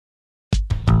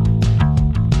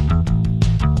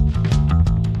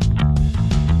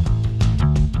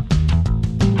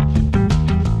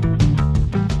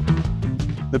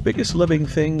biggest living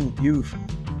thing you've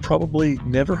probably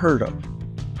never heard of.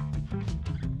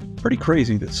 Pretty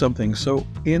crazy that something so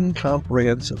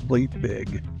incomprehensibly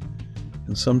big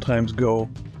can sometimes go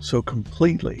so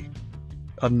completely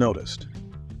unnoticed.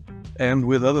 And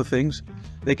with other things,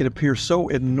 they can appear so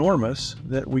enormous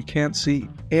that we can't see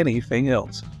anything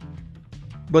else.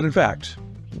 But in fact,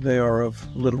 they are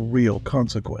of little real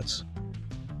consequence.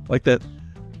 Like that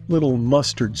little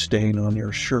mustard stain on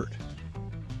your shirt.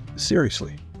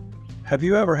 Seriously, have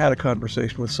you ever had a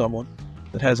conversation with someone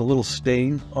that has a little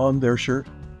stain on their shirt?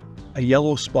 A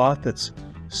yellow spot that's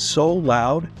so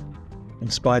loud, in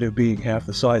spite of being half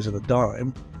the size of a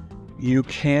dime, you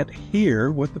can't hear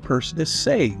what the person is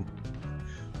saying.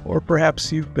 Or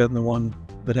perhaps you've been the one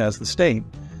that has the stain,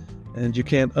 and you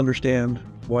can't understand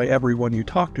why everyone you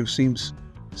talk to seems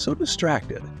so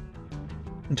distracted.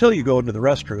 Until you go into the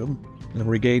restroom and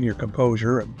regain your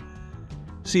composure and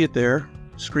see it there,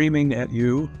 screaming at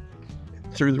you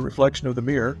through the reflection of the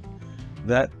mirror,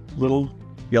 that little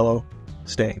yellow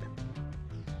stain.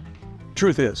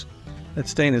 Truth is, that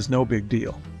stain is no big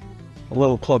deal. A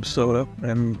little club soda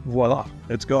and voila,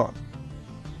 it's gone.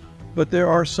 But there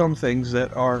are some things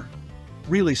that are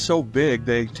really so big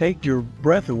they take your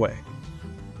breath away,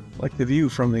 like the view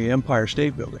from the Empire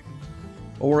State Building,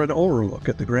 or an overlook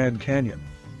at the Grand Canyon.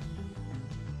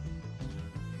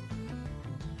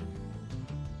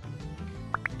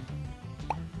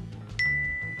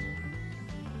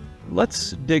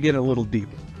 Let's dig in a little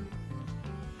deeper.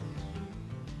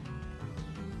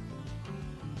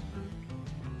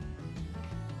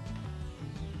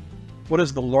 What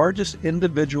is the largest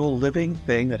individual living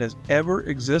thing that has ever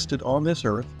existed on this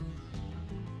earth?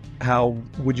 How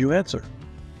would you answer?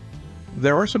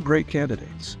 There are some great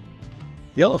candidates.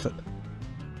 The elephant.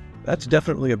 That's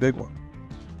definitely a big one.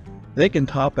 They can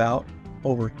top out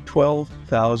over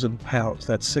 12,000 pounds,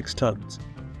 that's 6 tons,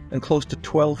 and close to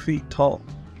 12 feet tall.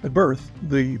 At birth,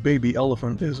 the baby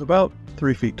elephant is about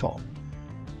 3 feet tall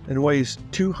and weighs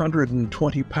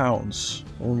 220 pounds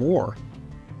or more.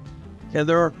 And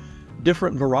there are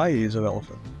different varieties of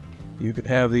elephant. You could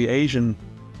have the Asian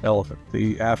elephant,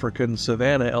 the African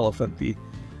savanna elephant, the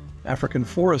African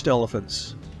forest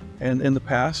elephants, and in the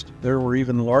past there were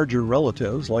even larger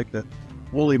relatives like the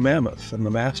woolly mammoth and the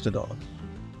mastodon.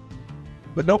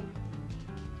 But nope,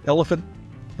 elephant,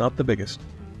 not the biggest.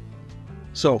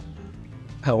 So,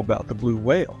 how about the blue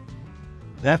whale?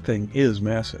 That thing is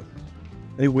massive.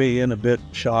 They weigh in a bit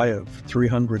shy of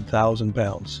 300,000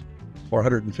 pounds, or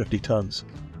 150 tons,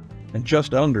 and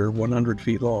just under 100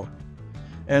 feet long.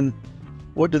 And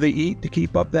what do they eat to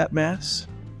keep up that mass?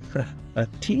 A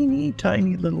teeny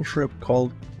tiny little shrimp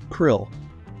called krill.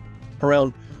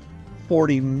 Around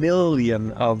 40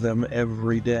 million of them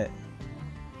every day.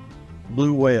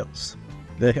 Blue whales,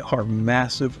 they are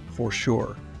massive for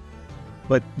sure,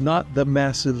 but not the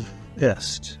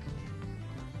massivest.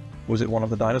 Was it one of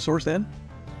the dinosaurs then?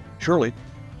 Surely,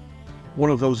 one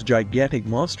of those gigantic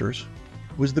monsters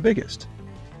was the biggest.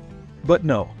 But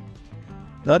no,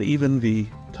 not even the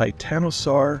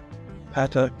Titanosaur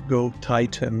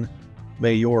patagotitan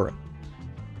majorum.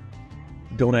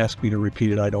 Don't ask me to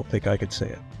repeat it, I don't think I could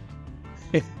say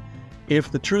it.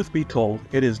 If the truth be told,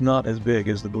 it is not as big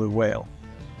as the blue whale.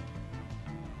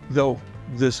 Though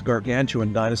this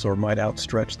gargantuan dinosaur might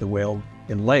outstretch the whale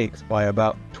in length by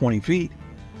about 20 feet,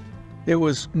 it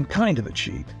was kind of a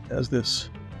cheat, as this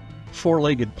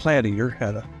four-legged plant eater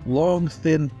had a long,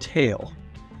 thin tail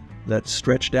that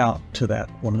stretched out to that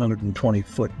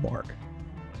 120-foot mark.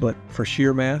 But for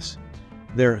sheer mass,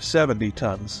 their 70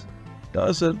 tons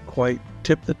doesn't quite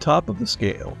tip the top of the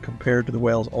scale compared to the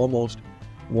whale's almost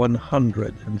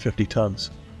 150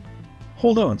 tons.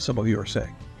 Hold on, some of you are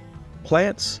saying.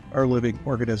 Plants are living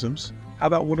organisms. How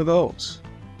about one of those?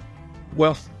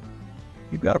 Well,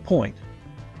 you've got a point.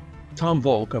 Tom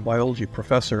Volk, a biology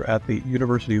professor at the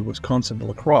University of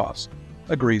Wisconsin-La Crosse,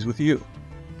 agrees with you.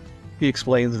 He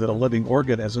explains that a living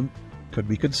organism could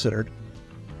be considered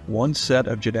one set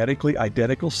of genetically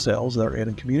identical cells that are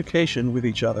in communication with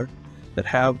each other that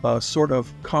have a sort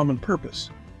of common purpose,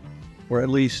 or at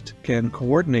least can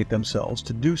coordinate themselves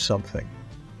to do something.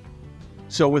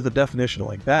 So with a definition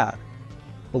like that,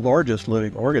 the largest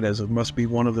living organism must be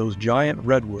one of those giant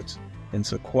redwoods in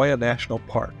Sequoia National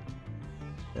Park.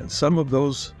 And some of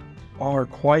those are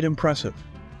quite impressive,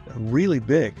 really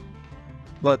big.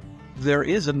 But there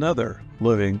is another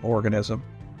living organism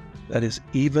that is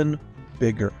even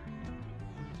bigger,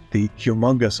 the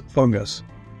humongous fungus.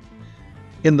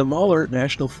 In the Mahler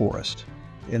National Forest,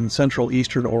 in central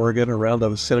eastern Oregon around the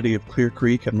vicinity of Clear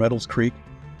Creek and Reynolds Creek,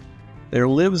 there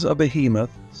lives a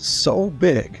behemoth so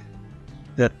big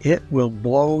that it will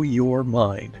blow your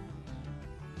mind.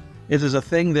 It is a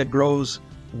thing that grows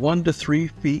 1 to 3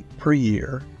 feet per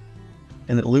year,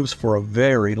 and it lives for a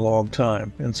very long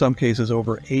time, in some cases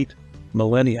over 8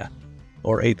 millennia,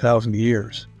 or 8,000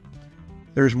 years.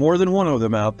 There's more than one of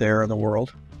them out there in the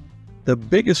world. The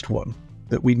biggest one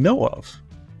that we know of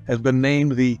has been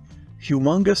named the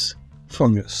humongous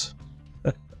fungus.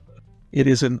 It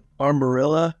is an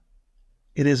Armillaria.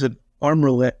 It is an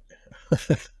Armillaria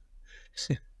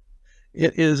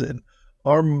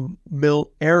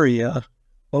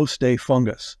oste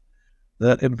fungus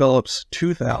that envelops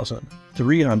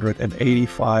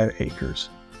 2,385 acres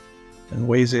and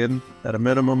weighs in at a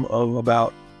minimum of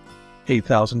about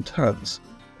 8,000 tons.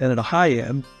 And at a high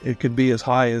end, it could be as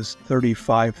high as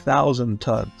 35,000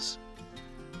 tons,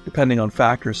 depending on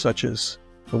factors such as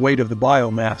the weight of the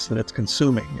biomass that it's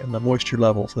consuming and the moisture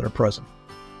levels that are present.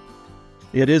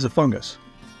 It is a fungus,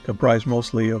 comprised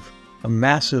mostly of a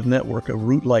massive network of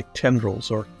root-like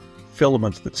tendrils or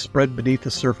filaments that spread beneath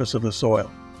the surface of the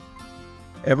soil.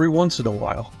 Every once in a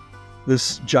while,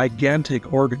 this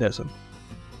gigantic organism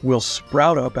will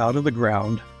sprout up out of the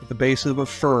ground at the base of a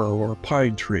fir or a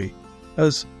pine tree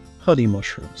as honey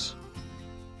mushrooms.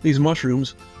 These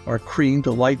mushrooms are cream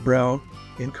to light brown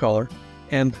in color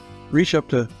and reach up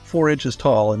to 4 inches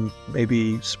tall and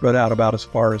maybe spread out about as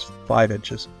far as 5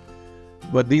 inches.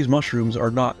 But these mushrooms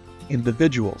are not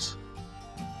individuals.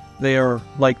 They are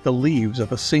like the leaves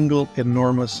of a single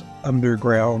enormous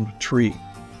underground tree.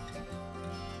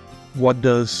 What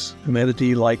does an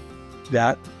entity like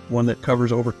that, one that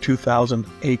covers over 2,000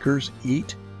 acres,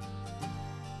 eat?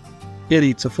 It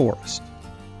eats a forest.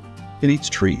 It eats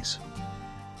trees.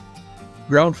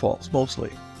 Groundfalls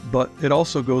mostly, but it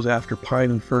also goes after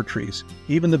pine and fir trees,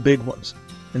 even the big ones.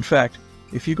 In fact,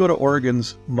 if you go to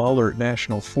Oregon's Malheur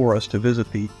National Forest to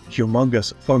visit the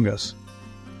humongous fungus,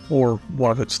 or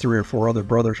one of its 3 or 4 other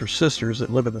brothers or sisters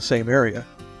that live in the same area,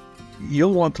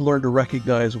 you'll want to learn to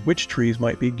recognize which trees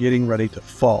might be getting ready to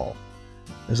fall,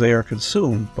 as they are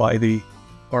consumed by the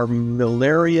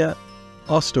Armillaria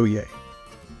ostoyae.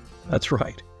 That's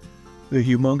right, the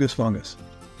humongous fungus.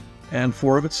 And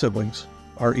 4 of its siblings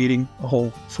are eating a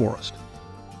whole forest.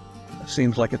 It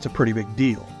seems like it's a pretty big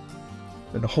deal,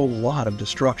 and a whole lot of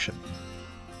destruction.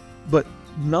 But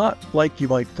not like you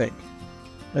might think,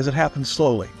 as it happens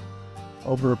slowly,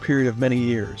 over a period of many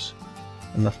years,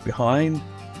 and left behind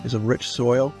is a rich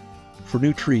soil for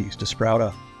new trees to sprout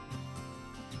up.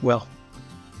 Well,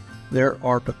 there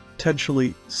are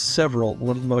potentially several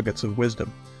little nuggets of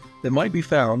wisdom that might be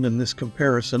found in this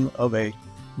comparison of a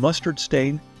mustard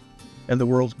stain and the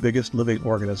world's biggest living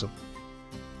organism.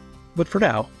 But for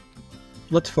now,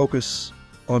 let's focus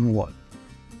on one.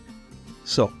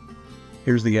 So,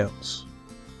 here's the ounce.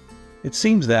 It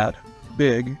seems that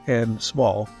big and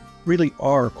small really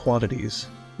are quantities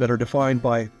that are defined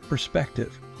by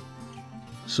perspective.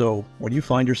 So when you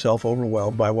find yourself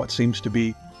overwhelmed by what seems to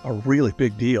be a really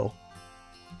big deal,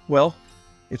 well,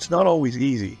 it's not always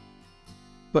easy,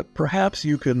 but perhaps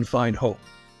you can find hope,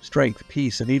 strength,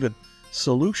 peace, and even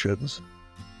solutions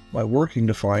by working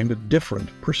to find a different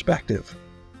perspective.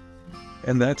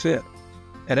 And that's it.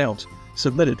 An ounce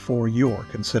submitted for your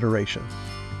consideration.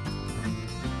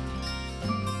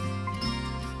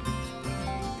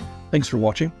 Thanks for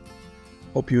watching.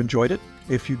 Hope you enjoyed it.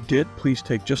 If you did, please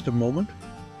take just a moment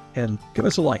and give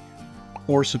us a like,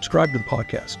 or subscribe to the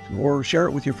podcast, or share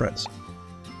it with your friends.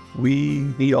 We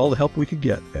need all the help we can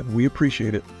get, and we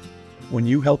appreciate it when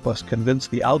you help us convince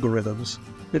the algorithms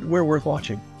that we're worth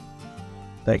watching.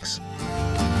 Thanks.